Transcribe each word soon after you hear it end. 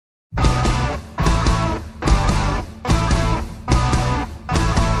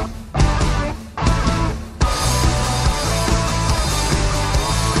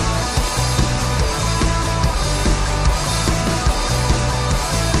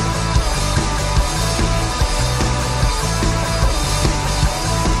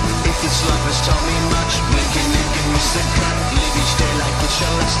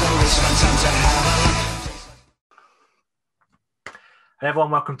Hey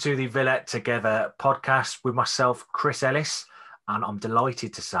everyone, welcome to the Villa Together podcast with myself, Chris Ellis, and I'm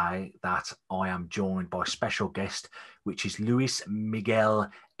delighted to say that I am joined by a special guest, which is Luis Miguel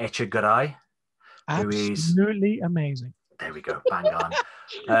Echegaray, who is absolutely amazing. There we go, bang on.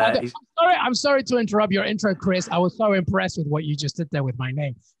 I'm sorry to interrupt your intro, Chris. I was so impressed with what you just did there with my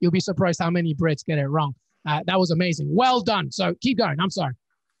name. You'll be surprised how many Brits get it wrong. That was amazing. Well done. So keep going. I'm sorry.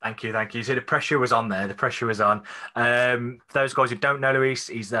 Thank you. So the pressure was on there. The pressure was on. For those guys who don't know Luis,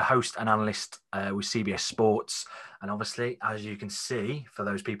 he's the host and analyst with CBS Sports. And obviously, as you can see, for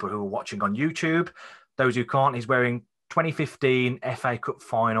those people who are watching on YouTube, those who can't, he's wearing 2015 FA Cup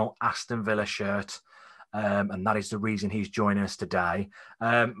final Aston Villa shirt. And that is the reason he's joining us today.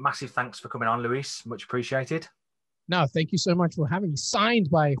 Massive thanks for coming on, Luis. Much appreciated. No, thank you so much for having me.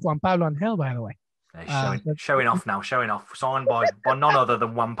 Signed by Juan Pablo Angel, by the way. Showing off now, signed by none other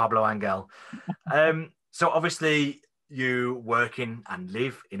than Juan Pablo Angel. So obviously you work in and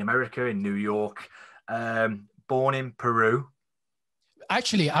live in America, in New York, born in Peru.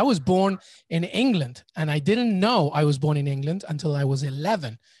 Actually, I was born in England, and I didn't know I was born in England until I was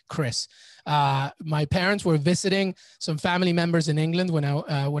 11, Chris. My parents were visiting some family members in England when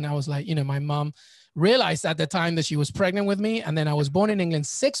I was like, my mom realized at the time that she was pregnant with me. And then I was born in England.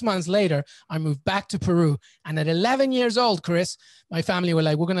 6 months later, I moved back to Peru. And at 11 years old, Chris, my family were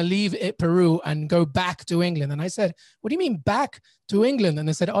like, we're going to leave Peru and go back to England. And I said, what do you mean back to England? And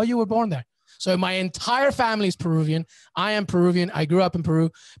they said, oh, you were born there. So my entire family is Peruvian. I am Peruvian. I grew up in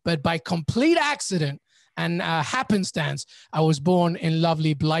Peru, but by complete accident and happenstance, I was born in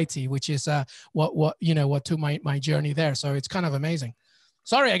lovely Blighty, which is what took my journey there. So it's kind of amazing.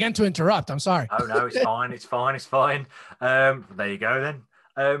 Sorry again to interrupt. I'm sorry. Oh no, it's fine. It's fine. There you go then.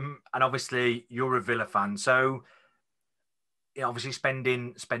 And obviously you're a Villa fan, so obviously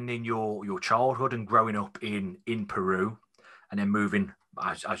spending your childhood and growing up in Peru, and then moving,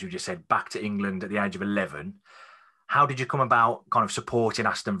 as you just said, back to England at the age of 11. How did you come about kind of supporting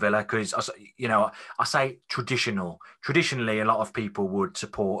Aston Villa? Because, I say traditionally, a lot of people would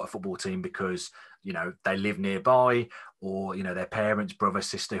support a football team because, they live nearby, or, their parents, brother,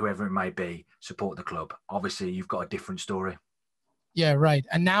 sister, whoever it may be, support the club. Obviously, you've got a different story. Yeah, right.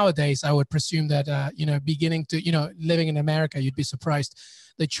 And nowadays, I would presume that, living in America, you'd be surprised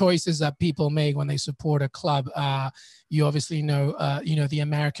the choices that people make when they support a club. You obviously know, the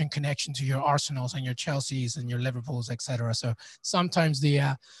American connection to your Arsenals and your Chelseas and your Liverpools, etc. So sometimes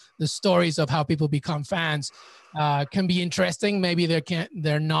the stories of how people become fans can be interesting. Maybe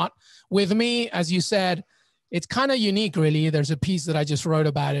they're not. With me, as you said, it's kind of unique, really. There's a piece that I just wrote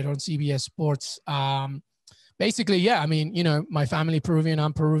about it on CBS Sports. Basically, yeah, my family Peruvian,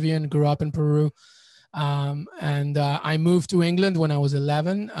 I'm Peruvian, grew up in Peru. And I moved to England when I was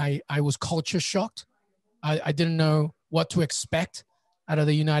 11. I was culture shocked. I didn't know what to expect out of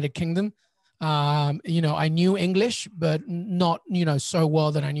the United Kingdom. I knew English, but not, so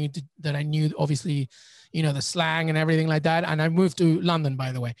well that I knew obviously, the slang and everything like that. And I moved to London,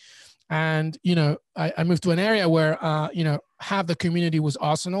 by the way. And, I moved to an area where, half the community was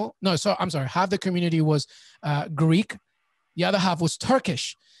Arsenal. No, so I'm sorry. Half the community was Greek. The other half was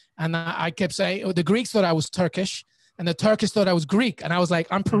Turkish. And I kept saying, the Greeks thought I was Turkish and the Turkish thought I was Greek. And I was like,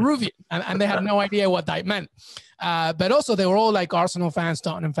 I'm Peruvian. And they had no idea what that meant. But also they were all like Arsenal fans,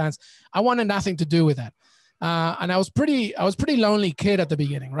 Tottenham fans. I wanted nothing to do with that. And I was pretty lonely kid at the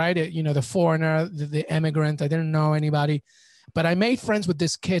beginning, right? The foreigner, the immigrant, I didn't know anybody. But I made friends with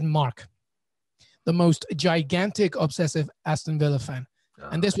this kid, Mark, the most gigantic, obsessive Aston Villa fan.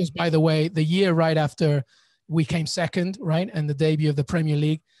 And this was, by the way, the year right after we came second, right? And the debut of the Premier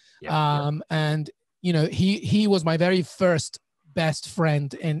League. And, he was my very first best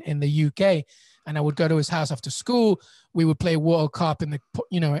friend in the UK. And I would go to his house after school. We would play World Cup in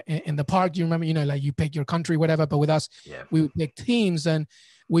the park. Do you remember, like you pick your country, whatever. But with us, we would pick teams and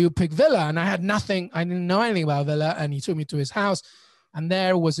we would pick Villa. And I had nothing. I didn't know anything about Villa. And he took me to his house. And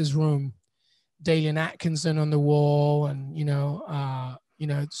there was his room. Dalian Atkinson on the wall and,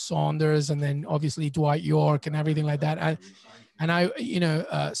 Saunders and then obviously Dwight York and everything like that. And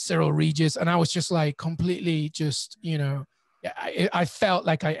I, Cyril Regis. And I was just like completely just, I felt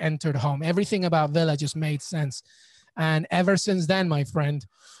like I entered home. Everything about Villa just made sense. And ever since then, my friend,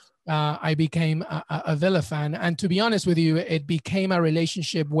 I became a Villa fan. And to be honest with you, it became a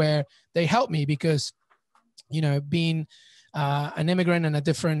relationship where they helped me because, being an immigrant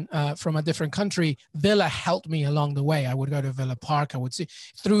and from a different country, Villa helped me along the way. I would go to Villa Park. I would see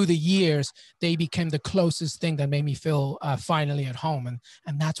through the years, they became the closest thing that made me feel finally at home.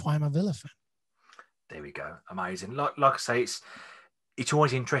 And that's why I'm a Villa fan. There we go. Amazing. Like I say, it's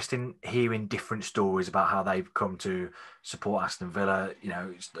always interesting hearing different stories about how they've come to support Aston Villa. You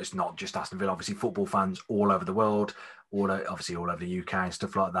know, it's not just Aston Villa. Obviously, football fans all over the world, obviously all over the UK and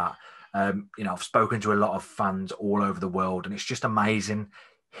stuff like that. You know, I've spoken to a lot of fans all over the world, and it's just amazing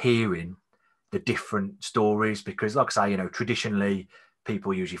hearing the different stories because, like I say, you know, traditionally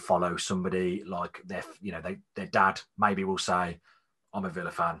people usually follow somebody like their dad maybe will say, "I'm a Villa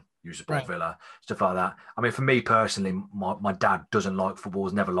fan. You support Villa," stuff like that. I mean, for me personally, my dad doesn't like football,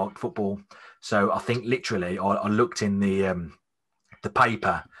 has never liked football. So I think literally I looked in the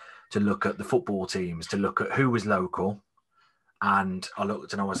paper to look at the football teams, to look at who was local. And I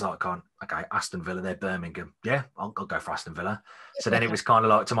looked and I was like, okay, Aston Villa, they're Birmingham. Yeah, I'll go for Aston Villa. So then it was kind of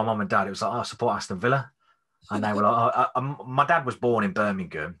like to my mum and dad, it was like, I support Aston Villa. And they were like, my dad was born in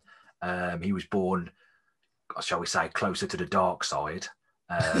Birmingham. He was born, shall we say, closer to the dark side.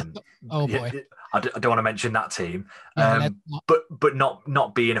 Oh boy, I don't want to mention that team, yeah, but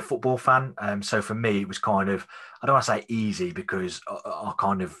not being a football fan. So for me, it was kind of, I don't want to say easy because I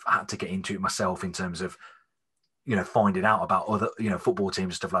kind of had to get into it myself in terms of, you know, finding out about other, you know, football teams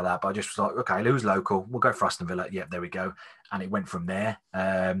and stuff like that. But I just was like, okay, who's local? We'll go for Aston Villa. Yeah, there we go. And it went from there.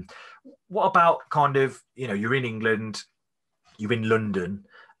 What about kind of, you know, you're in England, you're in London,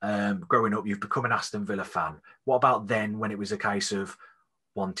 growing up, you've become an Aston Villa fan. What about then when it was a case of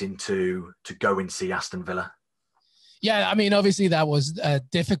wanting to go and see Aston Villa? Yeah, I mean, obviously that was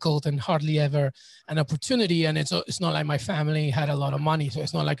difficult and hardly ever an opportunity. And it's not like my family had a lot of money, so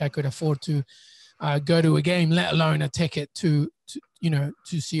it's not like I could afford to go to a game, let alone a ticket to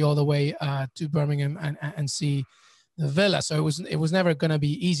see all the way to Birmingham and see the Villa. So it was never going to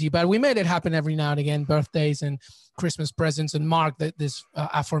be easy, but we made it happen every now and again, birthdays and Christmas presents. And Mark, this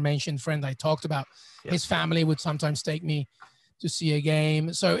aforementioned friend I talked about, his family would sometimes take me to see a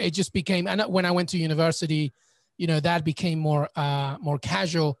game. So it just became, and when I went to university, you know, that became more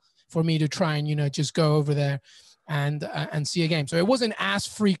casual for me to try and, you know, just go over there and see a game. So it wasn't as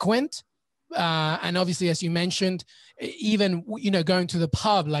frequent. And obviously, as you mentioned, even, you know, going to the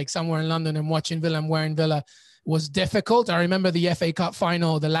pub, like somewhere in London and watching Villa and wearing Villa was difficult. I remember the FA Cup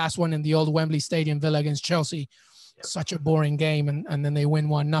final, the last one in the old Wembley Stadium, Villa against Chelsea, such a boring game. And then they win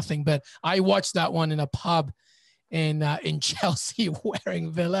 1-0. But I watched that one in a pub in Chelsea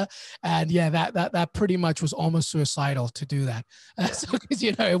wearing Villa. And yeah, that pretty much was almost suicidal to do that. So, because,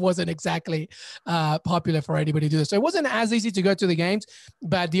 you know, it wasn't exactly popular for anybody to do this. So it wasn't as easy to go to the games,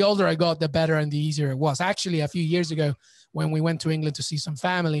 but the older I got, the better and the easier it was. Actually, a few years ago, when we went to England to see some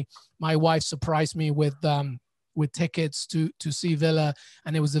family, my wife surprised me with tickets to see Villa,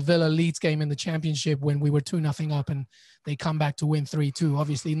 and it was the Villa Leeds game in the Championship when we were 2-0 up, and they come back to win 3-2.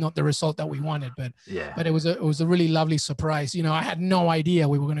 Obviously, not the result that we wanted, but it was a really lovely surprise. You know, I had no idea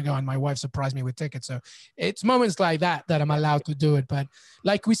we were going to go, and my wife surprised me with tickets. So it's moments like that I'm allowed to do it. But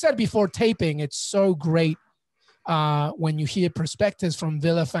like we said before taping, it's so great when you hear perspectives from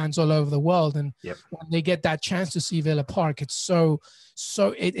Villa fans all over the world, and when they get that chance to see Villa Park, it's so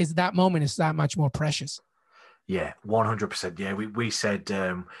it is that moment is that much more precious. Yeah, 100%. Yeah, we said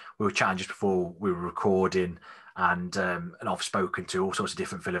we were chatting just before we were recording, and I've spoken to all sorts of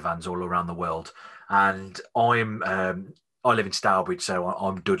different Villa fans all around the world, and I live in Stourbridge, so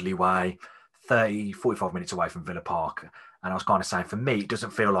I'm Dudley Way, 45 minutes away from Villa Park. And I was kind of saying, for me, it doesn't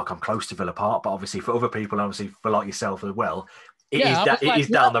feel like I'm close to Villa Park, but obviously for other people, obviously for like yourself as well, it is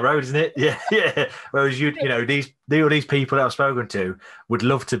down the road, isn't it? Yeah. Whereas these people that I've spoken to would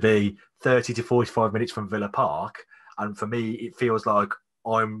love to be 30 to 45 minutes from Villa Park, and for me, it feels like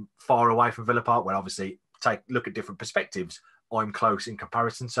I'm far away from Villa Park. When obviously look at different perspectives, I'm close in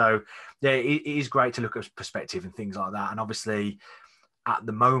comparison. So yeah, it is great to look at perspective and things like that. And obviously, at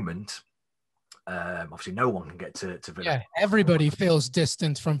the moment, obviously no one can get to Villa. Yeah, everybody feels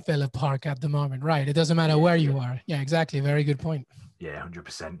distant from Villa Park at the moment, right? It doesn't matter where you are. Yeah, exactly. Very good point. Yeah,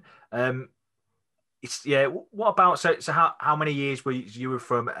 100%. What about so how many years were you were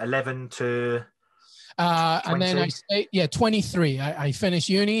from 11 to 20? And then I stayed 23. I finished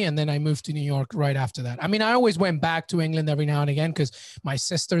uni and then I moved to New York right after that. I mean, I always went back to England every now and again because my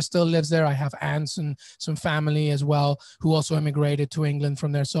sister still lives there. I have aunts and some family as well who also immigrated to England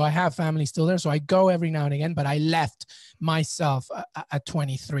from there. So I have family still there. So I go every now and again, but I left myself at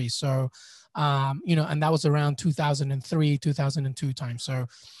 23. So and that was around 2003, 2002 time. So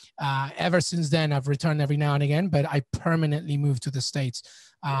ever since then, I've returned every now and again, but I permanently moved to the States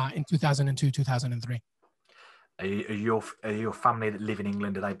in 2002, 2003. Are your family that live in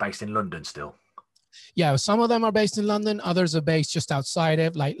England, are they based in London still? Yeah, some of them are based in London. Others are based just outside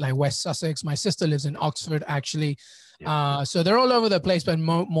of, like West Sussex. My sister lives in Oxford, actually. So they're all over the place, but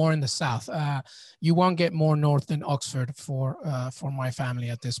more in the south. You won't get more north than Oxford for my family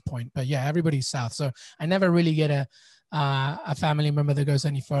at this point. But yeah, everybody's south. So I never really get a family member that goes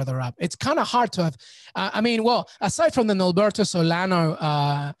any further up. It's kind of hard to have. I mean, well, aside from the Norberto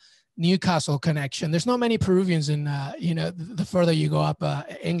Solano Newcastle connection, there's not many Peruvians in the further you go up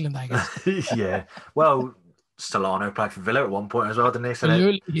England, I guess. Yeah, well, Solano played for Villa at one point as well, didn't he? So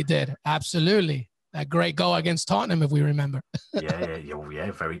Absolutely, he did. Absolutely, that great goal against Tottenham, if we remember.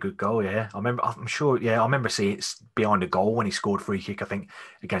 yeah, very good goal. Yeah, I remember seeing it behind a goal when he scored free kick, I think,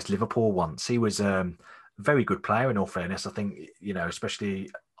 against Liverpool once. He was a very good player, in all fairness. I think,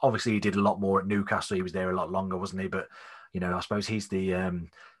 especially, obviously he did a lot more at Newcastle. He was there a lot longer, wasn't he? But I suppose he's the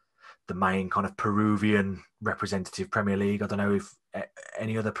main kind of Peruvian representative Premier League. I don't know if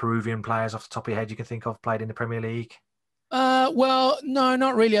any other Peruvian players off the top of your head you can think of played in the Premier League. Well, no,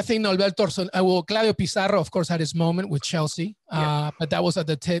 not really. I think Claudio Pizarro, of course, had his moment with Chelsea, but that was at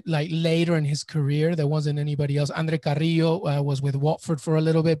the tip, like later in his career. There wasn't anybody else. Andre Carrillo was with Watford for a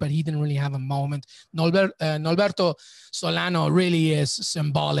little bit, but he didn't really have a moment. Norberto Solano really is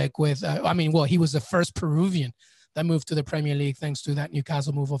symbolic with, he was the first Peruvian that moved to the Premier League thanks to that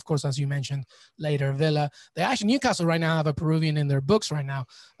Newcastle move. Of course, as you mentioned later, Villa. They actually, Newcastle right now have a Peruvian in their books right now,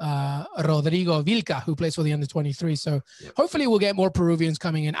 Rodrigo Vilca, who plays for the under-23. So hopefully we'll get more Peruvians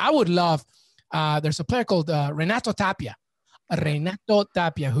coming in. I would love, there's a player called Renato Tapia,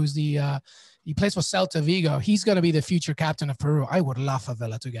 who's he plays for Celta Vigo. He's going to be the future captain of Peru. I would love for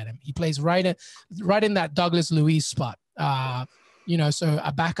Villa to get him. He plays right in that Douglas Luiz spot. So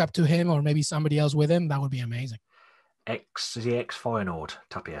a backup to him or maybe somebody else with him, that would be amazing. Is he ex-Feyenoord,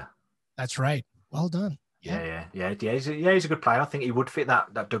 Tapia? That's right. Well done. Yeah. He's a good player. I think he would fit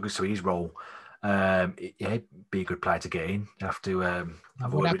that Douglas Luiz role. He'd be a good player to get in. You have to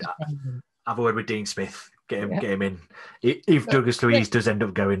have a word with Dean Smith. Get him in. If Douglas Luiz does end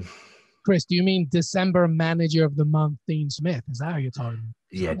up going. Chris, do you mean December Manager of the Month, Dean Smith? Is that how you're talking?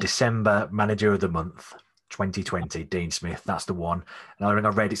 Yeah, December Manager of the Month. 2020, Dean Smith, that's the one. And I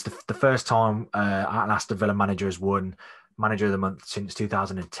read it's the first time an Aston Villa manager has won Manager of the Month since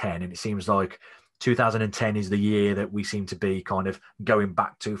 2010, and it seems like 2010 is the year that we seem to be kind of going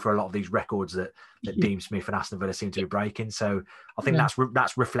back to for a lot of these records that Dean Smith and Aston Villa seem to be breaking. So I think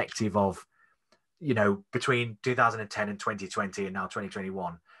that's reflective of, between 2010 and 2020 and now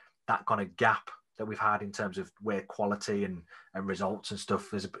 2021, that kind of gap that we've had in terms of where quality and results and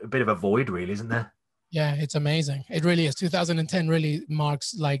stuff, there's a bit of a void, really, isn't there? Yeah, it's amazing. It really is. 2010 really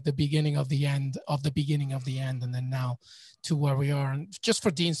marks like the beginning of the end of the beginning of the end. And then now to where we are. And just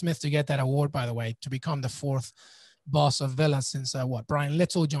for Dean Smith to get that award, by the way, to become the fourth boss of Villa since Brian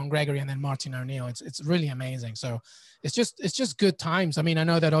Little, John Gregory, and then Martin O'Neill. It's really amazing. So it's just good times. I mean, I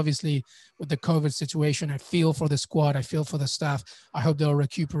know that obviously with the COVID situation, I feel for the squad, I feel for the staff. I hope they'll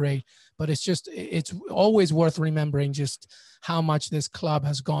recuperate. But it's always worth remembering just how much this club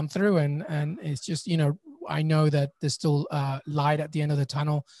has gone through. And it's just, I know that there's still light at the end of the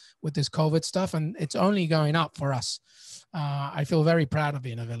tunnel with this COVID stuff, and it's only going up for us. I feel very proud of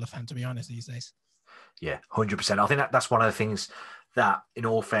being a Villa fan, to be honest, these days. Yeah, 100%. I think that's one of the things that, in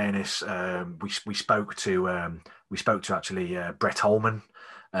all fairness, we spoke to actually Brett Holman,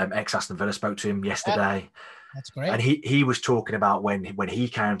 ex Aston Villa, spoke to him yesterday. That's great. And he was talking about when he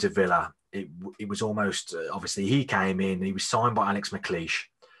came to Villa, it was almost obviously he came in, he was signed by Alex McLeish.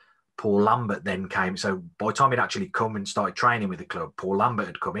 Paul Lambert then came. So by the time he'd actually come and started training with the club, Paul Lambert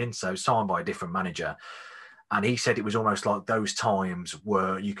had come in, so signed by a different manager. And he said it was almost like those times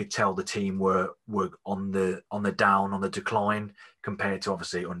where you could tell the team were on the down, on the decline, compared to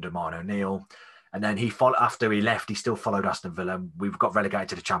obviously under Martin O'Neill. And then after he left, he still followed Aston Villa. We've got relegated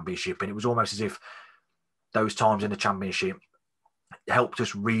to the Championship, and it was almost as if those times in the Championship helped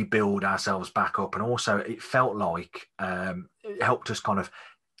us rebuild ourselves back up. And also it felt like it helped us kind of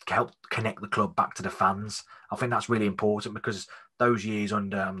help connect the club back to the fans. I think that's really important, because those years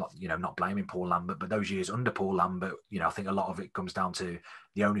under, I'm not blaming Paul Lambert, but those years under Paul Lambert, I think a lot of it comes down to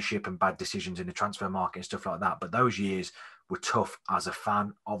the ownership and bad decisions in the transfer market and stuff like that. But those years were tough as a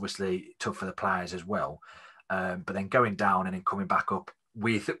fan, obviously tough for the players as well. But then going down and then coming back up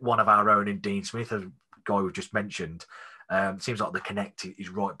with one of our own in Dean Smith, a guy we've just mentioned, seems like the connect is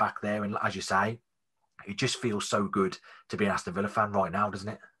right back there. And as you say, it just feels so good to be an Aston Villa fan right now, doesn't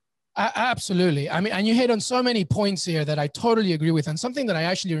it? Absolutely. I mean, and you hit on so many points here that I totally agree with. And something that I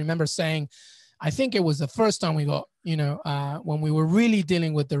actually remember saying, I think it was the first time we got, when we were really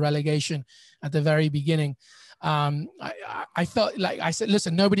dealing with the relegation at the very beginning. I felt like I said,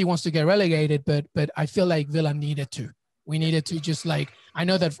 listen, nobody wants to get relegated, but I feel like Villa needed to. We needed to just like, I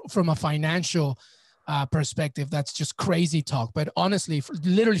know that from a financial perspective, that's just crazy talk. But honestly,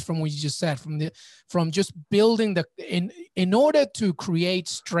 literally from what you just said, from just building in order to create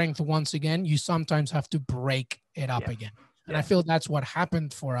strength once again, you sometimes have to break it up again. And I feel that's what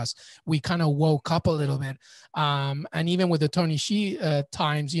happened for us. We kind of woke up a little bit. And even with the Tony Shea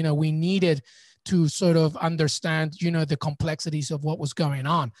times, you know, we needed to sort of understand, you know, the complexities of what was going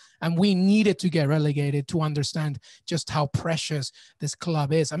on. And we needed to get relegated to understand just how precious this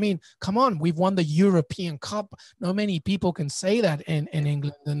club is. I mean, come on, we've won the European Cup. Not many people can say that in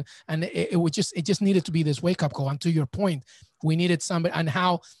England. And it just needed to be this wake-up call. And to your point, we needed somebody, and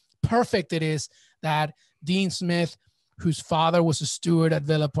how perfect it is that Dean Smith, whose father was a steward at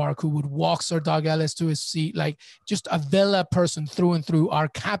Villa Park, who would walk Sir Doug Ellis to his seat, like just a Villa person through and through. Our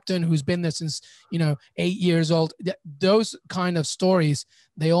captain, who's been there since, you know, 8 years old. Those kind of stories,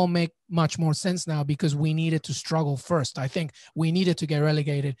 they all make much more sense now because we needed to struggle first. I think we needed to get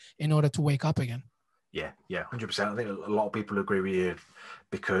relegated in order to wake up again. Yeah, 100%. I think a lot of people agree with you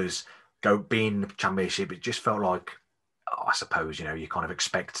because being in the Championship, it just felt like, I suppose, you know, you kind of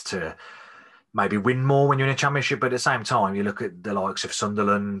expect to maybe win more when you're in a Championship, but at the same time, you look at the likes of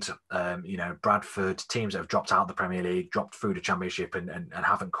Sunderland, you know, Bradford, teams that have dropped out of the Premier League, dropped through the Championship and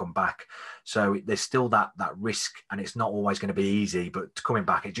haven't come back. So there's still that risk, and it's not always going to be easy, but coming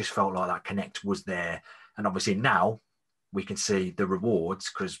back, it just felt like that connect was there. And obviously now we can see the rewards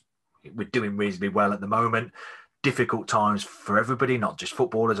because we're doing reasonably well at the moment. Difficult times for everybody, not just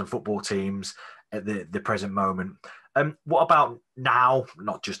footballers and football teams at the present moment. What about now?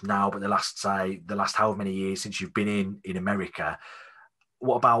 Not just now, but the last however many years since you've been in America.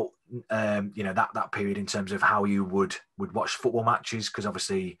 What about you know, that period in terms of how you would watch football matches? Because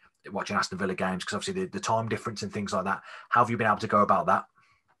obviously watching Aston Villa games, because obviously the time difference and things like that. How have you been able to go about that?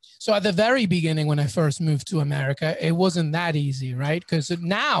 So at the very beginning, when I first moved to America, it wasn't that easy, right? Because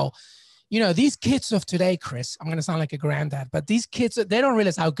now, you know, these kids of today, Chris, I'm going to sound like a granddad, but these kids, they don't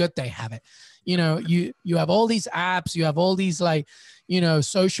realize how good they have it. You know, you have all these apps, you have all these, like, you know,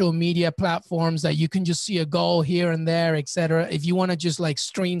 social media platforms that you can just see a goal here and there, etc. If you want to just like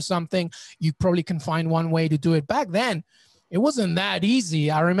stream something, you probably can find one way to do it. Back then, it wasn't that easy.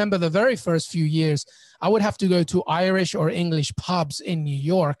 I remember the very first few years, I would have to go to Irish or English pubs in New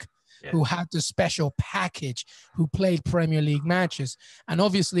York who had the special package, who played Premier League matches. And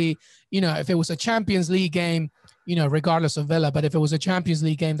obviously, you know, if it was a Champions League game, you know, regardless of Villa, but if it was a Champions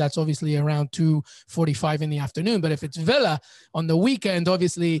League game, that's obviously around 2:45 in the afternoon. But if it's Villa on the weekend,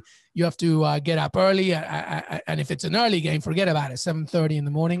 obviously you have to get up early. And if it's an early game, forget about it, 7:30 in the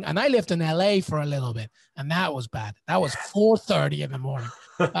morning. And I lived in LA for a little bit, and that was bad. That was 4:30 in the morning.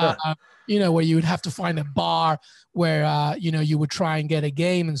 You know, where you would have to find a bar where, you know, you would try and get a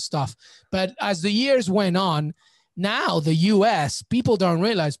game and stuff. But as the years went on, now the US, people don't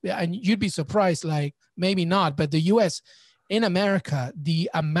realize, and you'd be surprised, like maybe not, but the US, in America, the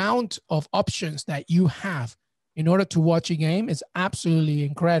amount of options that you have in order to watch a game is absolutely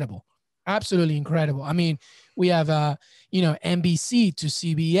incredible. Absolutely incredible. I mean, we have, you know, NBC to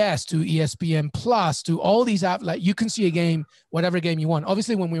CBS to ESPN Plus to all these apps. Like you can see a game, whatever game you want.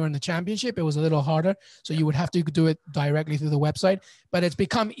 Obviously, when we were in the Championship, it was a little harder. So you would have to do it directly through the website, but it's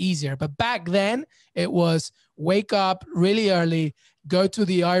become easier. But back then it was wake up really early, go to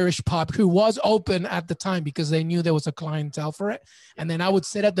the Irish pub, who was open at the time because they knew there was a clientele for it. And then I would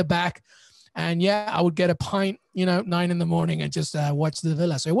sit at the back. And yeah, I would get a pint, you know, 9 a.m. and just watch the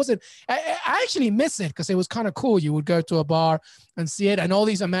Villa. So it wasn't, I actually miss it because it was kind of cool. You would go to a bar and see it. And all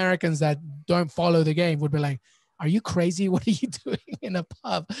these Americans that don't follow the game would be like, are you crazy? What are you doing in a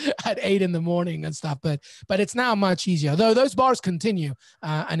pub at 8 a.m. and stuff? But it's now much easier, though those bars continue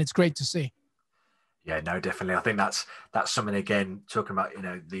and it's great to see. Yeah, no, definitely. I think that's something, again, talking about, you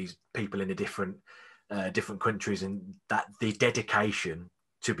know, these people in the different countries and that the dedication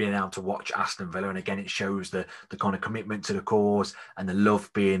to being able to watch Aston Villa. And again, it shows the kind of commitment to the cause and the love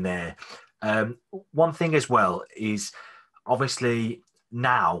being there. One thing as well is obviously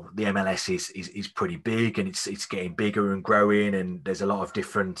now the MLS is pretty big and it's getting bigger and growing. And there's a lot of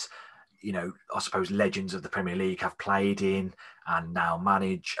different, you know, I suppose legends of the Premier League have played in and now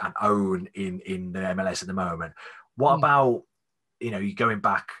manage and own in the MLS at the moment. What about, you know, you going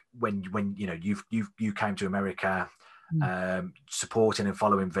back when you know, you came to America, supporting and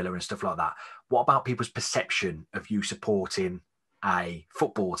following Villa and stuff like that. What about people's perception of you supporting a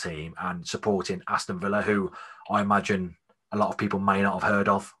football team and supporting Aston Villa, who I imagine a lot of people may not have heard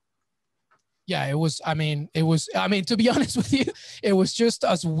of? Yeah, it was. I mean, to be honest with you, it was just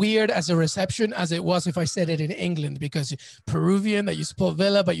as weird as a reception as it was if I said it in England, because Peruvian, that you support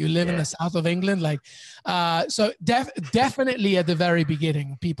Villa, but you live in the south of England. Like, so definitely at the very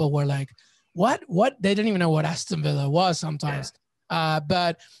beginning, people were like, what? They didn't even know what Aston Villa was sometimes.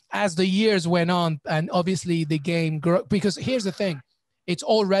 But as the years went on, and obviously the game grew, because here's the thing. It's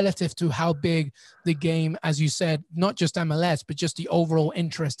all relative to how big the game, as you said, not just MLS, but just the overall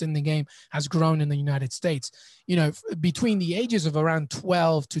interest in the game has grown in the United States. You know, between the ages of around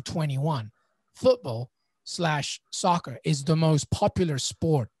 12 to 21, football/soccer is the most popular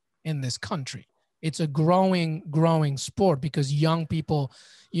sport in this country. It's a growing sport because young people,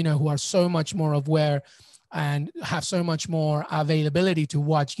 you know, who are so much more aware and have so much more availability to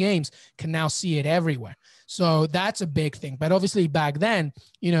watch games can now see it everywhere. So that's a big thing. But obviously back then,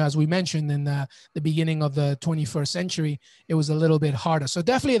 you know, as we mentioned in the beginning of the 21st century, it was a little bit harder. So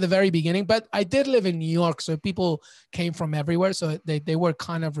definitely at the very beginning, but I did live in New York. So people came from everywhere. So they were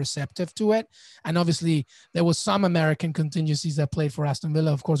kind of receptive to it. And obviously there was some American contingencies that played for Aston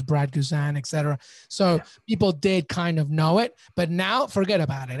Villa, of course, Brad Guzan, etc. So people did kind of know it, but now forget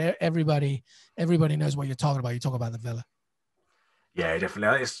about it. Everybody knows what you're talking about. You talk about the Villa. Yeah,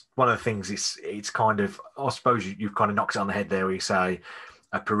 definitely. It's one of the things. It's kind of, I suppose you've kind of knocked it on the head there. Where you say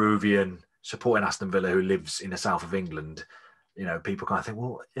a Peruvian supporting Aston Villa who lives in the south of England. You know, people kind of think,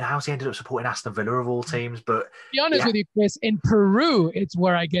 well, how's he ended up supporting Aston Villa of all teams? But to be honest with you, Chris, in Peru, it's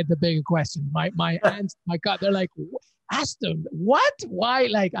where I get the bigger question. My aunts, my God, they're like, Aston, what? Why?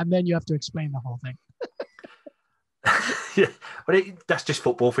 Like, and then you have to explain the whole thing. Yeah, but that's just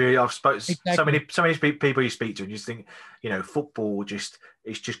football for you. I've spoken Exactly. so many people you speak to, and you just think, you know, football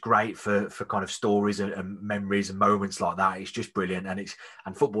it's just great for kind of stories and memories and moments like that. It's just brilliant,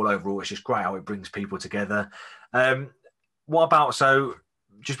 and football overall, it's just great how it brings people together. What about, so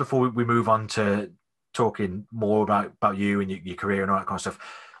just before we move on to talking more about you and your career and all that kind of stuff,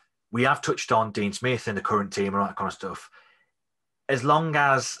 we have touched on Dean Smith and the current team and all that kind of stuff. As long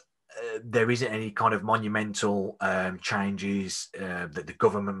as there isn't any kind of monumental changes that the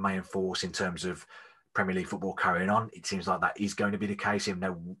government may enforce in terms of Premier League football carrying on, it seems like that is going to be the case. Even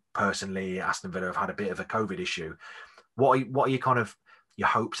though personally, Aston Villa have had a bit of a COVID issue. What are your kind of your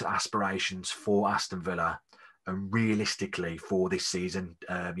hopes and aspirations for Aston Villa, and realistically for this season?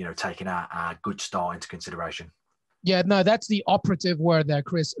 You know, taking a good start into consideration. Yeah, no, that's the operative word there,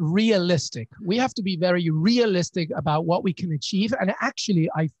 Chris. Realistic. We have to be very realistic about what we can achieve. And actually,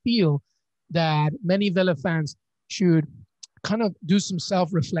 I feel that many Villa fans should kind of do some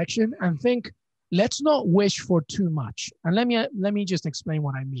self-reflection and think, let's not wish for too much. And let me just explain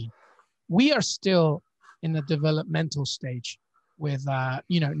what I mean. We are still in the developmental stage with,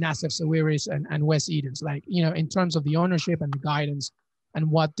 Nassef Sawiris and Wes Edens, like, you know, in terms of the ownership and the guidance and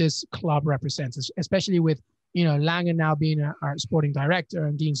what this club represents, especially with, you know, Langen now being our sporting director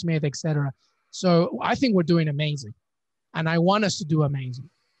and Dean Smith, etc. So I think we're doing amazing. And I want us to do amazing.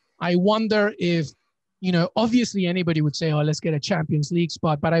 I wonder if, you know, obviously anybody would say, oh, let's get a Champions League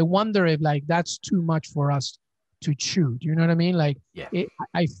spot. But I wonder if, like, that's too much for us to chew. Do you know what I mean? Like,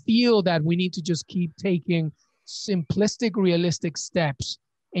 I feel that we need to just keep taking simplistic, realistic steps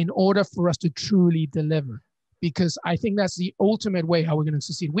in order for us to truly deliver. Because I think that's the ultimate way how we're going to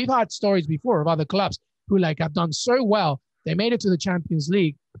succeed. We've had stories before of other clubs who, like, have done so well. They made it to the Champions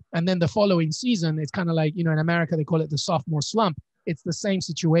League. And then the following season, it's kind of like, you know, in America, they call it the sophomore slump. It's the same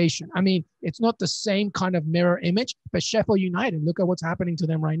situation. I mean, it's not the same kind of mirror image, but Sheffield United, look at what's happening to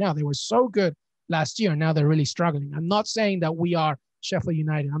them right now. They were so good last year. Now they're really struggling. I'm not saying that we are Sheffield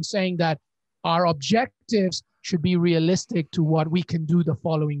United. I'm saying that our objectives should be realistic to what we can do the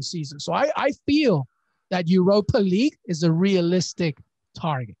following season. So I feel that Europa League is a realistic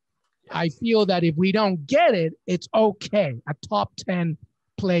target. I feel that if we don't get it, it's okay. A top 10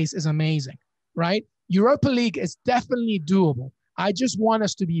 place is amazing, right? Europa League is definitely doable. I just want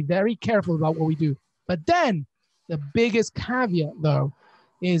us to be very careful about what we do. But then the biggest caveat, though,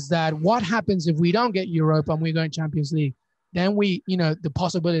 is that what happens if we don't get Europa and we go in Champions League? Then we, you know, the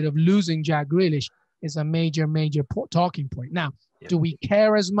possibility of losing Jack Grealish is a major talking point. Now, do we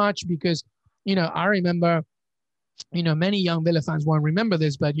care as much? Because, you know, I remember, you know, many young Villa fans won't remember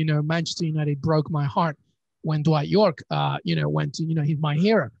this, but, you know, Manchester United broke my heart when Dwight York, went to, you know, he's my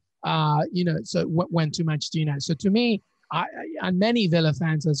hero, so went to Manchester United. So to me, and many Villa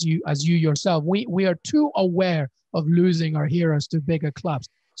fans, as you yourself, we are too aware of losing our heroes to bigger clubs.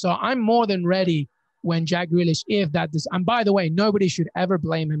 So I'm more than ready when Jack Grealish, and by the way, nobody should ever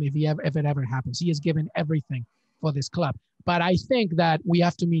blame him if it ever happens. He has given everything for this club. But I think that we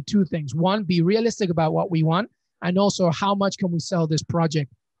have to meet two things. One, be realistic about what we want, and also how much can we sell this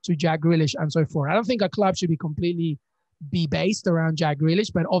project to Jack Grealish and so forth. I don't think a club should be based around Jack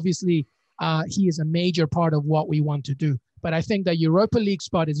Grealish, but obviously he is a major part of what we want to do. But I think the Europa League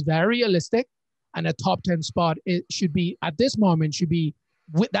spot is very realistic, and a top 10 spot, it should be, at this moment,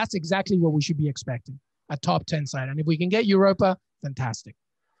 that's exactly what we should be expecting, a top 10 side. And if we can get Europa, fantastic.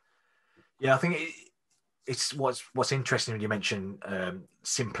 Yeah, I think it's what's interesting when you mention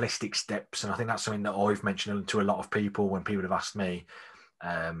simplistic steps, and I think that's something that I've mentioned to a lot of people when people have asked me,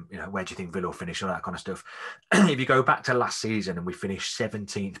 where do you think Villa will finish, all that kind of stuff. If you go back to last season and we finished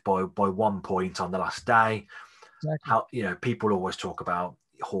 17th by 1 point on the last day, exactly. How people always talk about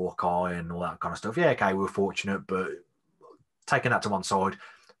Hawkeye and all that kind of stuff. Yeah, okay, we were fortunate, but taking that to one side,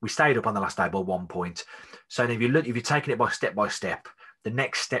 we stayed up on the last day by 1 point. So if you're taking it by step, the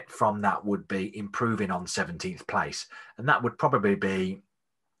next step from that would be improving on 17th place, and that would probably be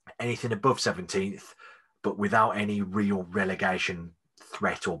anything above 17th, but without any real relegation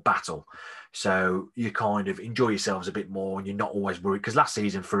threat or battle. So you kind of enjoy yourselves a bit more, and you're not always worried, because last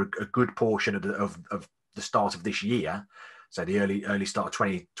season, for a good portion of the start of this year, so the early start of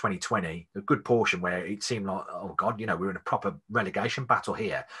 2020, a good portion where it seemed like, oh God, we're in a proper relegation battle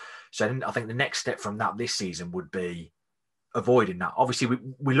here. So then I think the next step from that this season would be avoiding that. Obviously,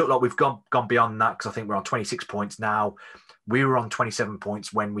 we look like we've gone beyond that, because I think we're on 26 points now. We were on 27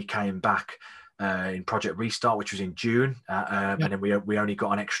 points when we came back in Project Restart, which was in June, and then we only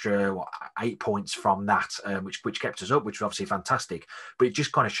got an extra 8 points from that, which kept us up, which was obviously fantastic. But it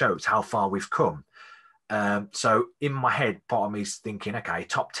just kind of shows how far we've come. So in my head, part of me is thinking, okay,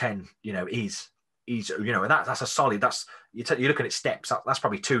 top 10, is that's a solid. That's you're looking at steps. That's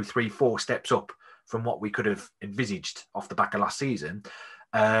probably 2, 3, 4 steps up from what we could have envisaged off the back of last season.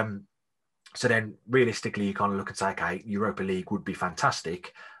 So then realistically, you kind of look and say, okay, Europa League would be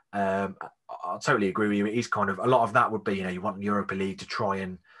fantastic. I totally agree with you. It is kind of, a lot of that would be, you want Europa League to try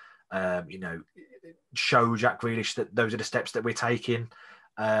and, show Jack Grealish that those are the steps that we're taking.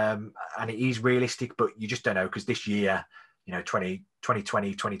 And it is realistic, but you just don't know, because this year, 2020,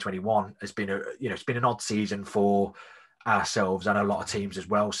 2021 has been it's been an odd season for ourselves and a lot of teams as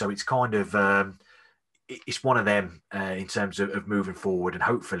well. So it's kind of, it's one of them in terms of moving forward, and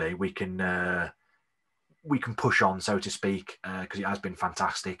hopefully we can push on, so to speak, because it has been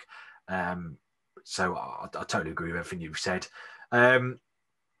fantastic. So I totally agree with everything you've said.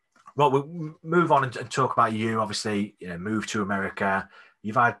 Well, we'll move on and talk about you. Obviously, move to America.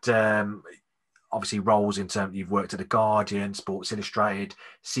 You've had obviously roles in terms, you've worked at The Guardian, Sports Illustrated,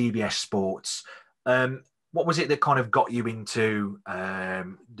 CBS Sports. What was it that kind of got you into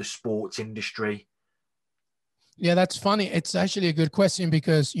the sports industry? Yeah, that's funny. It's actually a good question,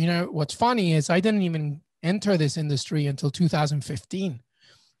 because, what's funny is I didn't even enter this industry until 2015.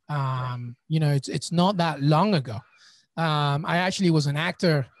 It's not that long ago. I actually was an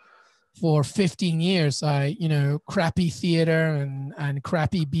actor for 15 years. Crappy theater and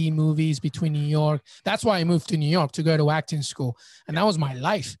crappy B movies between New York. That's why I moved to New York, to go to acting school. And that was my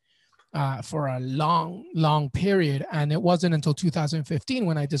life for a long, long period. And it wasn't until 2015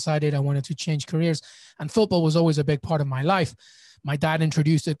 when I decided I wanted to change careers. And football was always a big part of my life. My dad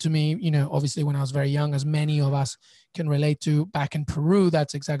introduced it to me, obviously when I was very young, as many of us can relate to. Back in Peru,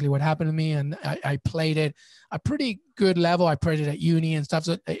 that's exactly what happened to me. And I played it a pretty good level. I played it at uni and stuff.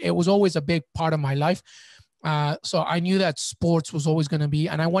 So it was always a big part of my life. So I knew that sports was always going to be,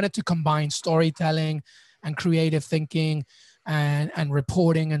 and I wanted to combine storytelling and creative thinking and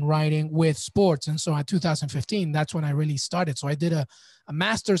reporting and writing with sports. And so in 2015, that's when I really started. So I did a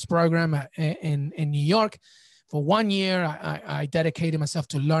master's program in New York. For 1 year, I dedicated myself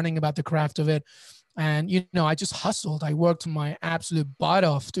to learning about the craft of it. And, I just hustled. I worked my absolute butt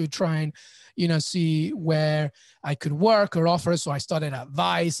off to try and, see where I could work or offer. So I started at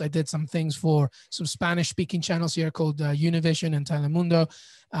Vice. I did some things for some Spanish speaking channels here called Univision and Telemundo.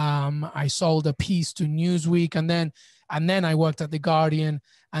 I sold a piece to Newsweek, and then I worked at The Guardian,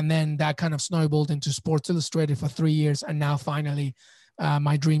 and then that kind of snowballed into Sports Illustrated for 3 years. And now finally,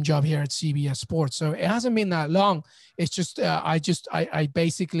 my dream job here at CBS Sports. So it hasn't been that long. It's just, I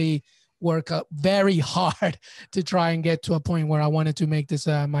basically work very hard to try and get to a point where I wanted to make this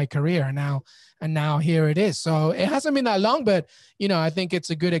my career. And now here it is. So it hasn't been that long, but, I think it's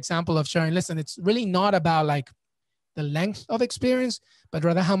a good example of showing, listen, it's really not about like the length of experience, but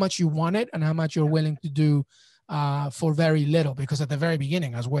rather how much you want it and how much you're willing to do for very little. Because at the very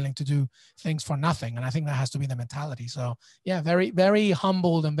beginning, I was willing to do things for nothing. And I think that has to be the mentality. So yeah, very, very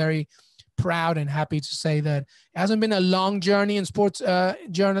humbled and very proud and happy to say that it hasn't been a long journey in sports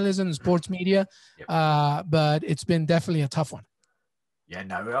journalism and sports media, but it's been definitely a tough one. Yeah,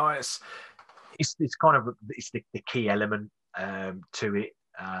 no, it's kind of, it's the key element to it.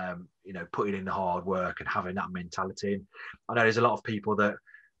 putting in the hard work and having that mentality. And I know there's a lot of people that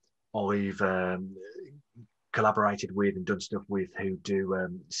I've collaborated with and done stuff with who do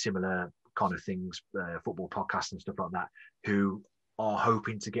similar kind of things, football podcasts and stuff like that, who are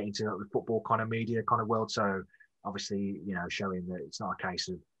hoping to get into the football kind of media kind of world. So obviously, showing that it's not a case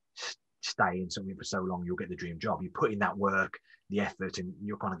of stay in something for so long, you'll get the dream job. You put in that work, the effort, and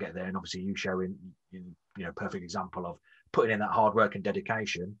you'll kind of get there. And obviously you showing, perfect example of putting in that hard work and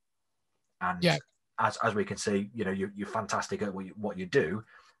dedication. And as we can see, you're fantastic at what you do.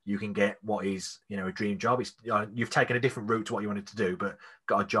 You can get what is, a dream job. It's you've taken a different route to what you wanted to do, but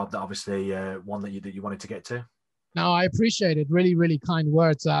got a job that obviously one that you wanted to get to. No, I appreciate it. Really, really kind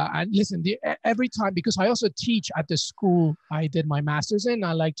words. And listen, every time, because I also teach at the school I did my master's in,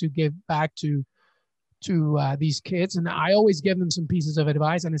 I like to give back to these kids, and I always give them some pieces of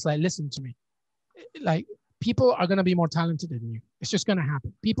advice. And it's like, listen to me, like people are going to be more talented than you. It's just going to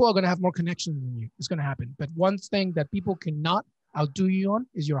happen. People are going to have more connections than you. It's going to happen. But one thing that people cannot outdo you on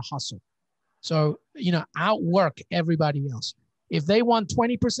is your hustle. So, outwork everybody else. If they want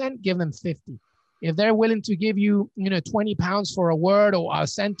 20%, give them 50. If they're willing to give you, 20 pounds for a word or a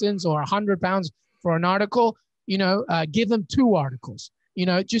sentence or 100 pounds for an article, give them 2 articles.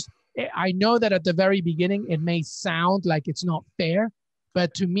 I know that at the very beginning, it may sound like it's not fair,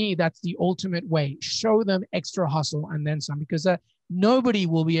 but to me, that's the ultimate way. Show them extra hustle and then some, because nobody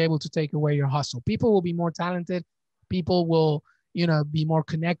will be able to take away your hustle. People will be more talented. People will, be more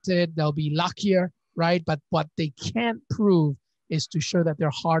connected. They'll be luckier, right? But what they can't prove is to show that they're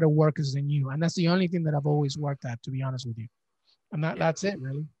harder workers than you. And that's the only thing that I've always worked at, to be honest with you. And that's it,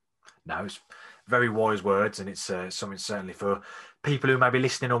 really. No, it's very wise words. And it's something certainly for people who may be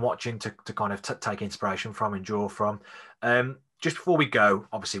listening or watching to kind of take inspiration from and draw from. Just before we go,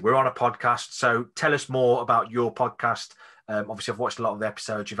 obviously, we're on a podcast. So tell us more about your podcast. Obviously, I've watched a lot of the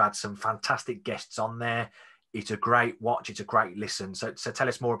episodes. You've had some fantastic guests on there. It's a great watch. It's a great listen. So tell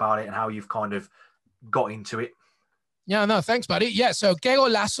us more about it and how you've kind of got into it. Yeah, no, thanks, buddy. Yeah, so Que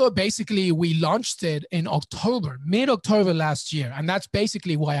Golazo, basically, we launched it in October, mid-October last year. And that's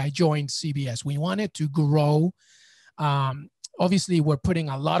basically why I joined CBS. We wanted to grow. Obviously, we're putting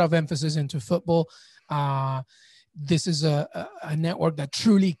a lot of emphasis into football. This is a network that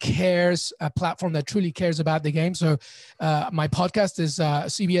truly cares, a platform that truly cares about the game. So my podcast is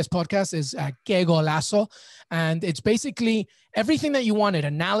CBS podcast is Que Golazo. And it's basically everything that you wanted: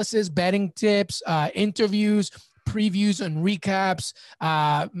 analysis, betting tips, interviews, previews and recaps,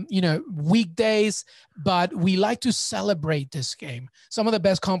 weekdays, but we like to celebrate this game. Some of the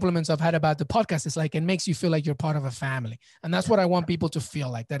best compliments I've had about the podcast is like, it makes you feel like you're part of a family. And that's what I want people to feel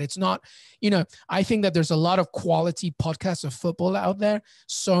like, that it's not, I think that there's a lot of quality podcasts of football out there,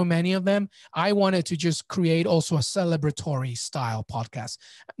 so many of them. I wanted to just create also a celebratory style podcast.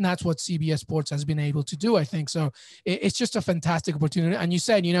 And that's what CBS Sports has been able to do, I think. So it's just a fantastic opportunity. And you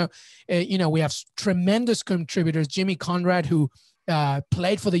said, we have tremendous contributors. Jimmy Conrad, who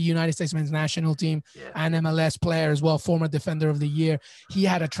played for the United States men's national team and MLS player as well, former defender of the year. He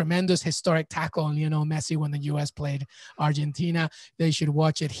had a tremendous historic tackle on Lionel Messi when the U.S. played Argentina. They should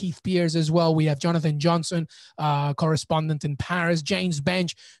watch it. Heath Pierce as well. We have Jonathan Johnson, correspondent in Paris. James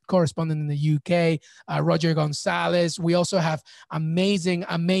Bench, correspondent in the U.K. Roger Gonzalez. We also have amazing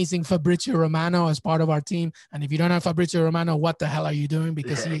Fabrizio Romano as part of our team. And if you don't have Fabrizio Romano, what the hell are you doing?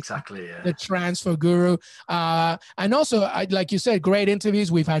 Because he's the transfer guru. And also, like you said, great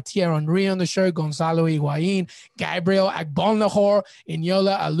interviews. We've had Thierry Henry on the show, Gonzalo Higuain, Gabriel Agbonlahor,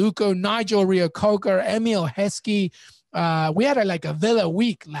 Inyola Aluko, Nigel Reo-Coker, Emil Heskey. We had a Villa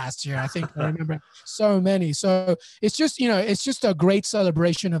week last year, I think. I remember so many. So it's just, it's just a great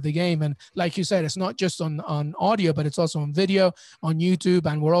celebration of the game. And like you said, it's not just on audio, but it's also on video, on YouTube,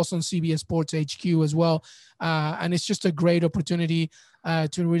 and we're also on CBS Sports HQ as well. And it's just a great opportunity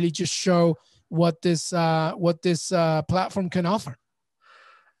to really just show what this platform can offer.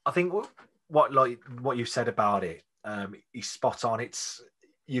 I think what you've said about it is spot on.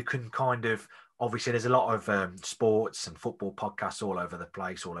 You can kind of, obviously there's a lot of sports and football podcasts all over the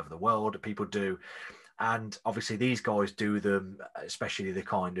place, all over the world that people do. And obviously these guys do them, especially the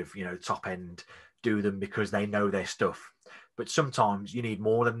kind of, top end, do them because they know their stuff. But sometimes you need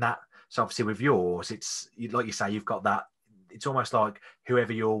more than that. So obviously with yours, it's like you say, you've got that. It's almost like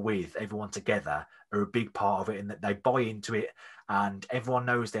whoever you're with, everyone together are a big part of it, and that they buy into it, and everyone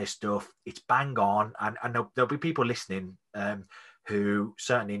knows their stuff. It's bang on, and there'll be people listening who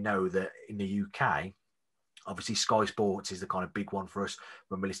certainly know that in the UK, obviously Sky Sports is the kind of big one for us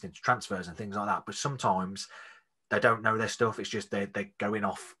when we're listening to transfers and things like that. But sometimes they don't know their stuff. It's just they're going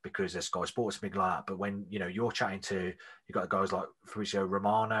off because there's Sky Sports big like that. But when you're chatting to, you've got guys like Fabrizio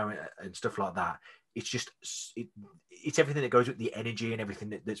Romano and stuff like that. It's just it's everything that goes with the energy and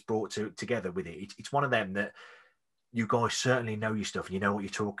everything that's brought together with it. It's one of them that you guys certainly know your stuff and you know what you're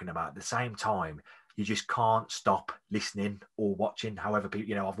talking about. At the same time, you just can't stop listening or watching. However,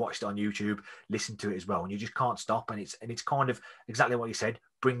 people, I've watched it on YouTube, listened to it as well, and you just can't stop. And it's kind of exactly what you said,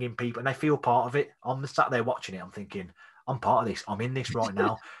 bringing people, and they feel part of it. I'm sat there watching it. I'm thinking, I'm part of this. I'm in this right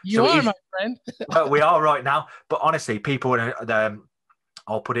now. You are, my friend. Well, we are right now. But honestly, people,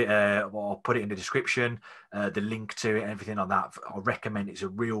 I'll put it in the description, the link to it, everything like that. I recommend it's a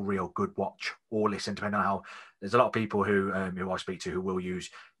real good watch or listen, depending on how. There's a lot of people who I speak to who will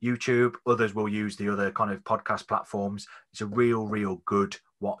use YouTube. Others will use the other kind of podcast platforms. It's a real good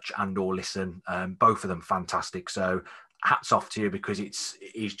watch and or listen. Both of them fantastic. So hats off to you, because it's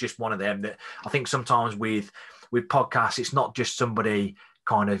just one of them that I think sometimes with podcasts, it's not just somebody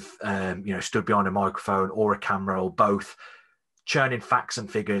kind of stood behind a microphone or a camera or both, churning facts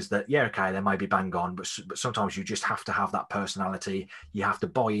and figures that, they may be bang on, but sometimes you just have to have that personality. You have to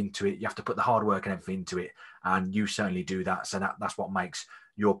buy into it. You have to put the hard work and everything into it. And you certainly do that. So that's what makes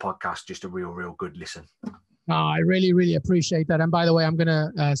your podcast just a real good listen. Oh, I really appreciate that. And by the way, I'm going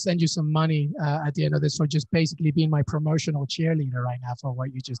to send you some money at the end of this for just basically being my promotional cheerleader right now for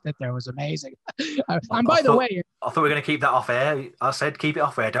what you just did there. It was amazing. And by the way, I thought we were going to keep that off air. I said, keep it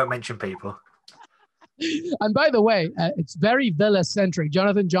off air. Don't mention people. And by the way, it's very Villa-centric.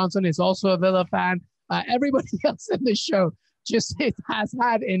 Jonathan Johnson is also a Villa fan. Everybody else in the show just has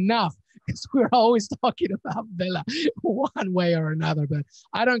had enough, because we're always talking about Villa one way or another. But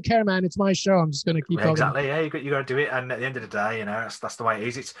I don't care, man. It's my show. I'm just going to keep talking. Exactly. Yeah, you got to do it. And at the end of the day, that's the way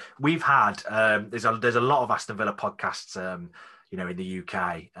it is. We've had there's a lot of Aston Villa podcasts, in the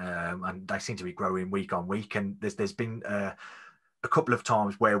UK, and they seem to be growing week on week. And there's been a couple of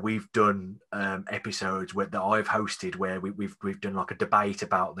times where we've done episodes that I've hosted where we've done like a debate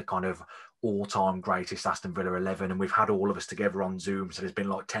about the kind of all-time greatest Aston Villa 11, and we've had all of us together on Zoom. So there's been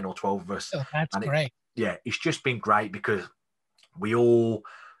like 10 or 12 of us. Oh, that's great. It's just been great because we all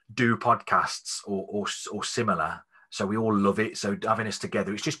do podcasts or similar. So we all love it. So having us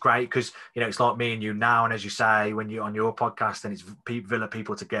together, it's just great because, it's like me and you now. And as you say, when you're on your podcast and it's Villa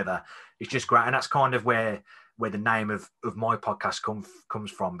people together, it's just great. And that's kind of where the name of my podcast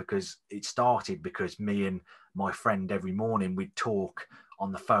comes from, because it started because me and my friend every morning we'd talk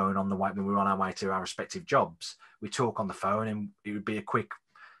on the phone on the way when we were on our way to our respective jobs. We'd talk on the phone and it would be a quick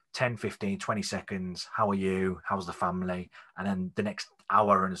 10, 15, 20 seconds. How are you? How's the family? And then the next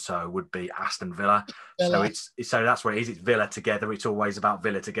hour and so would be Aston Villa. So so that's what it is. It's Villa together. It's always about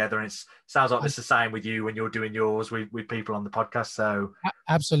Villa together. And it sounds like it's the same with you when you're doing yours with people on the podcast. So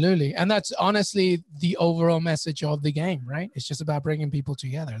absolutely. And that's honestly the overall message of the game, right? It's just about bringing people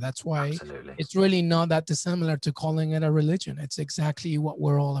together. That's why It's really not that dissimilar to calling it a religion. It's exactly what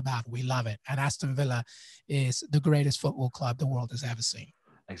we're all about. We love it. And Aston Villa is the greatest football club the world has ever seen.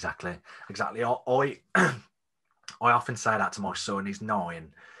 Exactly. I often say that to my son. He's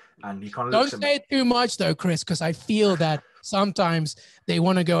 9, and you kind of don't say it too much though, Chris, because I feel that sometimes they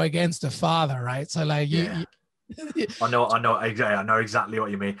want to go against the father, right? So like I know exactly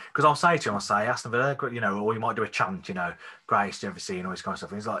what you mean, because I'll say to him, Aston Villa, or you might do a chant, Grace, you ever seen all this kind of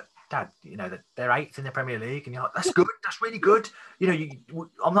stuff, and he's like, Dad, they're 8th in the Premier League, and you're like, that's good, that's really good.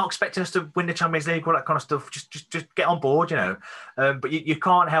 I'm not expecting us to win the Champions League, all that kind of stuff. Just get on board, But you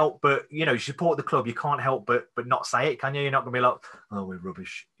can't help but, you support the club. You can't help but not say it, can you? You're not gonna be like, oh, we're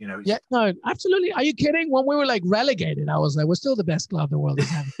rubbish, Yeah, no, absolutely. Are you kidding? When we were like relegated, I was like, we're still the best club the world has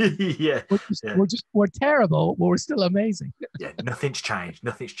had. Yeah, we're terrible, but we're still amazing. Yeah, nothing's changed.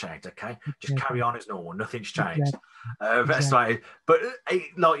 Okay, just carry on as normal. Nothing's changed. Exactly.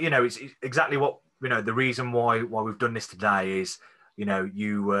 It's exactly what the reason why we've done this today is, I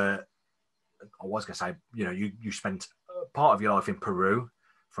was gonna say, you spent part of your life in Peru,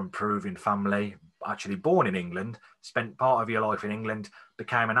 from Peruvian family, actually born in England, spent part of your life in England,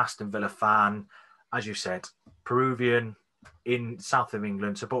 became an Aston Villa fan, as you said, Peruvian in south of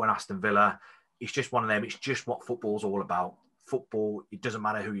England, supporting Aston Villa. It's just one of them. It's just what football's all about. Football, it doesn't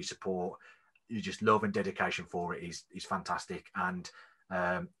matter who you support. You just love and dedication for it is fantastic. And,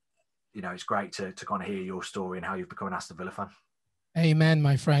 it's great to kind of hear your story and how you've become an Aston Villa fan. Amen,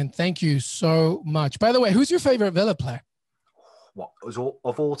 my friend. Thank you so much. By the way, who's your favorite Villa player? What,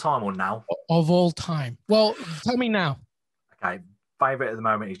 of all time or now? Of all time. Well, tell me now. Okay. Favorite at the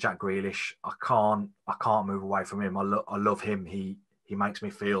moment is Jack Grealish. I can't move away from him. I love him. He makes me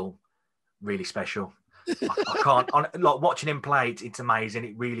feel really special. I can't, like watching him play, it's amazing.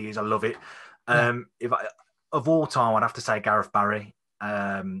 It really is. I love it. of all time, I'd have to say Gareth Barry.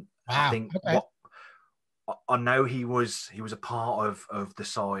 I Wow. think Okay. what I know he was a part of the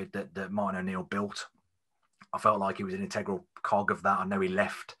side that Martin O'Neill built. I felt like he was an integral cog of that. I know he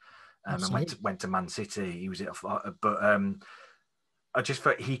left and went to Man City. He was but I just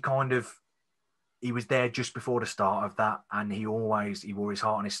felt he was there just before the start of that, and he wore his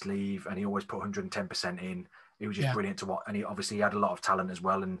heart on his sleeve, and he always put 110% in. He was just brilliant to watch, and he obviously had a lot of talent as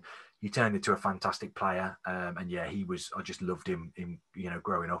well, and he turned into a fantastic player. And yeah, I just loved him in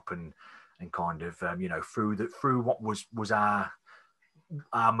growing up and kind of through what was our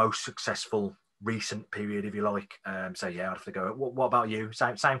most successful recent period, if you like. So yeah, I'd have to go. What about you?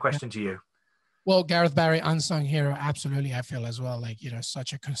 Same question to you. Well, Gareth Barry, unsung hero, absolutely. I feel as well, like,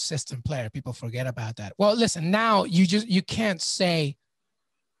 such a consistent player. People forget about that. Well, listen, now you can't say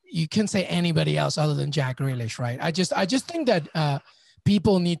anybody else other than Jack Grealish, right? I just think that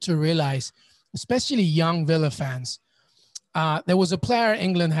people need to realize, especially young Villa fans, there was a player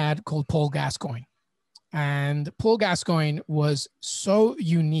England had called Paul Gascoigne, and Paul Gascoigne was so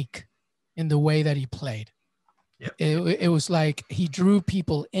unique in the way that he played. Yep. It was like he drew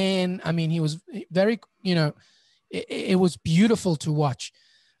people in. I mean, he was very, it was beautiful to watch.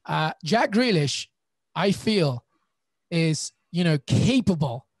 Jack Grealish, I feel, is,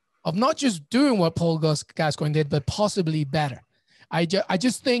 capable of not just doing what Paul Gascoigne did, but possibly better. I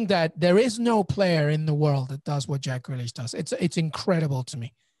just think that there is no player in the world that does what Jack Grealish does. It's incredible to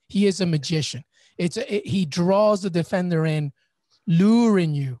me. He is a magician. He draws the defender in,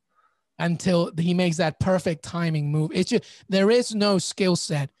 luring you until he makes that perfect timing move. It's just, there is no skill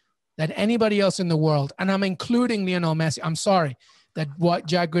set that anybody else in the world, and I'm including Lionel Messi, I'm sorry, that what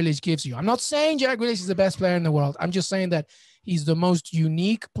Jack Grealish gives you. I'm not saying Jack Grealish is the best player in the world. I'm just saying that he's the most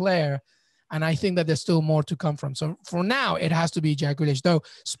unique player, and I think that there's still more to come from. So for now, it has to be Jack Grealish, though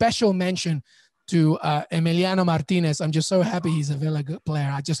special mention to Emiliano Martinez. I'm just so happy he's a Villa good player.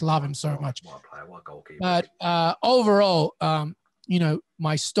 I just love him so much. What player, what goalkeeper. But overall,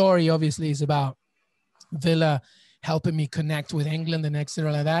 my story obviously is about Villa helping me connect with England and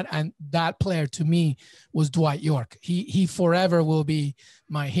etc. like that. And that player to me was Dwight York. He forever will be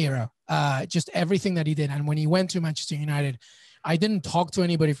my hero. Just everything that he did. And when he went to Manchester United, I didn't talk to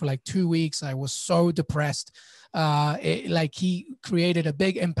anybody for like 2 weeks. I was so depressed. He created a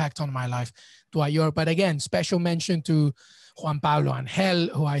big impact on my life, Dwight York. But again, special mention to Juan Pablo Angel,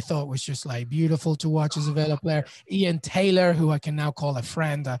 who I thought was just like beautiful to watch as a Villa player. Ian Taylor, who I can now call a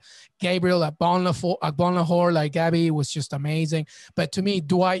friend. Gabriel Agbonlahor, like Gabby, was just amazing. But to me,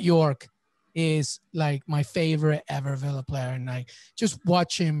 Dwight York is like my favorite ever Villa player. And I just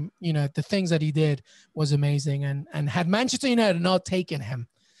watch him, the things that he did was amazing. And had Manchester United not taken him,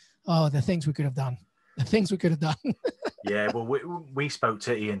 the things we could have done. Yeah, well, we spoke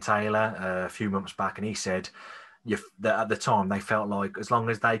to Ian Taylor a few months back, and he said that at the time they felt like as long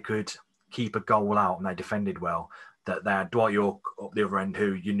as they could keep a goal out and they defended well, that they had Dwight York up the other end,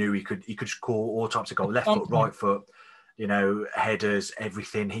 who you knew he could score all types of goals, left foot, right foot, headers,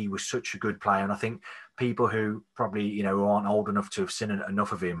 everything. He was such a good player, and I think people who probably aren't old enough to have seen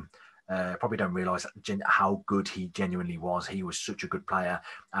enough of him probably don't realise how good he genuinely was. He was such a good player,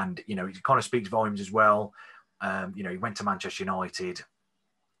 and he kind of speaks volumes as well. He went to Manchester United,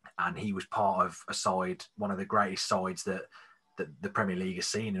 and he was part of a side, one of the greatest sides that the Premier League has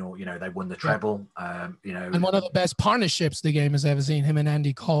seen. They won the treble. And one of the best partnerships the game has ever seen, him and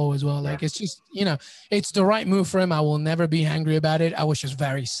Andy Cole as well. Like, it's just, it's the right move for him. I will never be angry about it. I was just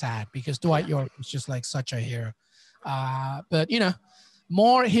very sad because Dwight York was just like such a hero. But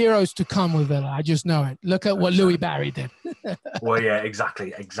more heroes to come with Villa. I just know it. Look at what Louis Barry did. Well, yeah,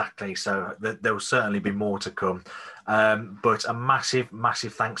 exactly. So there will certainly be more to come. But a massive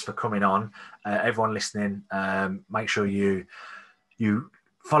thanks for coming on. Everyone listening, make sure you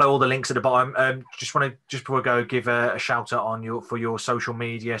follow all the links at the bottom. Just before we go, give a shout out on your social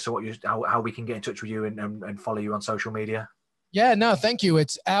media. So how we can get in touch with you and follow you on social media. Yeah, no, thank you.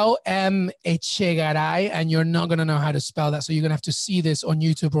 It's LM Echegaray, and you're not going to know how to spell that. So you're going to have to see this on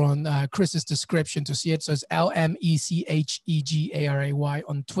YouTube or on Chris's description to see it. So it's LMECHEGARAY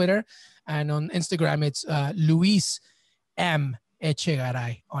on Twitter. And on Instagram, it's Luis M.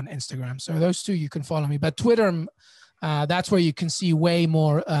 Echegaray on Instagram. So those two, you can follow me. But Twitter, that's where you can see way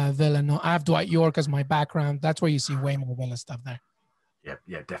more Villa. No, I have Dwight York as my background. That's where you see way more Villa stuff there.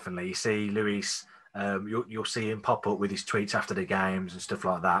 Yeah, definitely. You see Luis. You'll see him pop up with his tweets after the games and stuff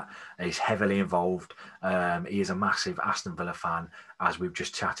like that. He's heavily involved. He is a massive Aston Villa fan, as we've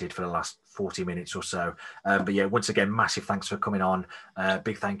just chatted for the last 40 minutes or so. But yeah, once again, massive thanks for coming on.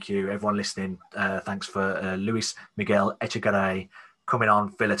 Big thank you, everyone listening. Thanks for Luis Miguel Echegaray coming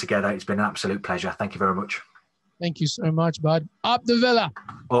on Villa Together. It's been an absolute pleasure. Thank you very much. Thank you so much, bud. Up the Villa.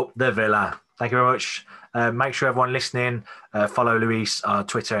 Up the Villa. Thank you very much. Make sure everyone listening, follow Luis on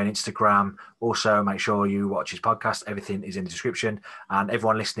Twitter and Instagram. Also, make sure you watch his podcast. Everything is in the description. And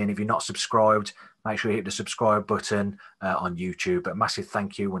everyone listening, if you're not subscribed, make sure you hit the subscribe button on YouTube. But massive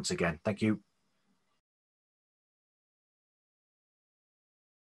thank you once again. Thank you.